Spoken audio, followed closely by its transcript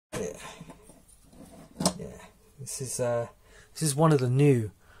Yeah, yeah. This is one of the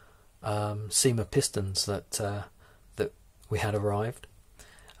new CYMA pistons that that we had arrived.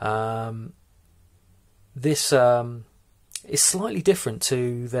 This is slightly different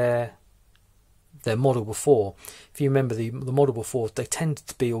to their model before. If you remember the model before, they tended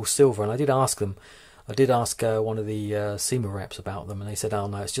to be all silver, and I did ask one of the CYMA reps about them, and they said, "Oh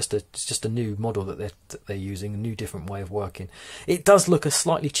no, it's just a new model that they're using, a new different way of working." It does look a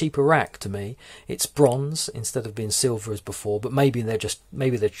slightly cheaper rack to me. It's bronze instead of being silver as before, but maybe they're just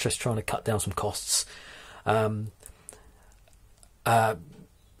trying to cut down some costs. I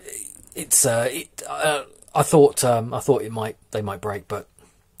thought they might break, but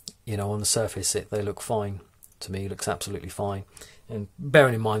you know, on the surface they look fine to me. It looks absolutely fine. And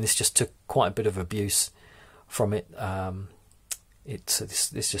bearing in mind, this just took quite a bit of abuse from it.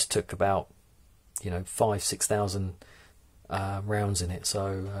 This just took about 5,000-6,000 rounds in it.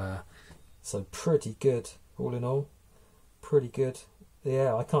 So pretty good all in all. Pretty good.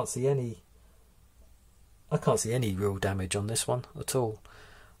 Yeah, I can't see any real damage on this one at all.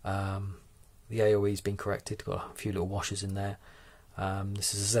 The AOE's been corrected. Got a few little washes in there.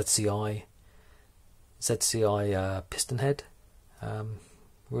 This is a ZCI piston head.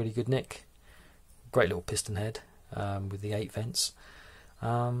 Really good nick. Great little piston head with the 8 vents.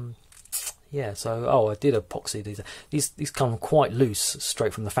 Yeah, so I did epoxy these. These come quite loose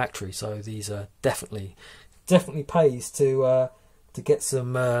straight from the factory, so these are definitely pays to get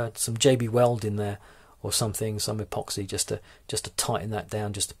some JB Weld in there or something, some epoxy just to tighten that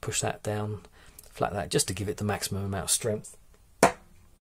down, just to push that down, flat that, just to give it the maximum amount of strength.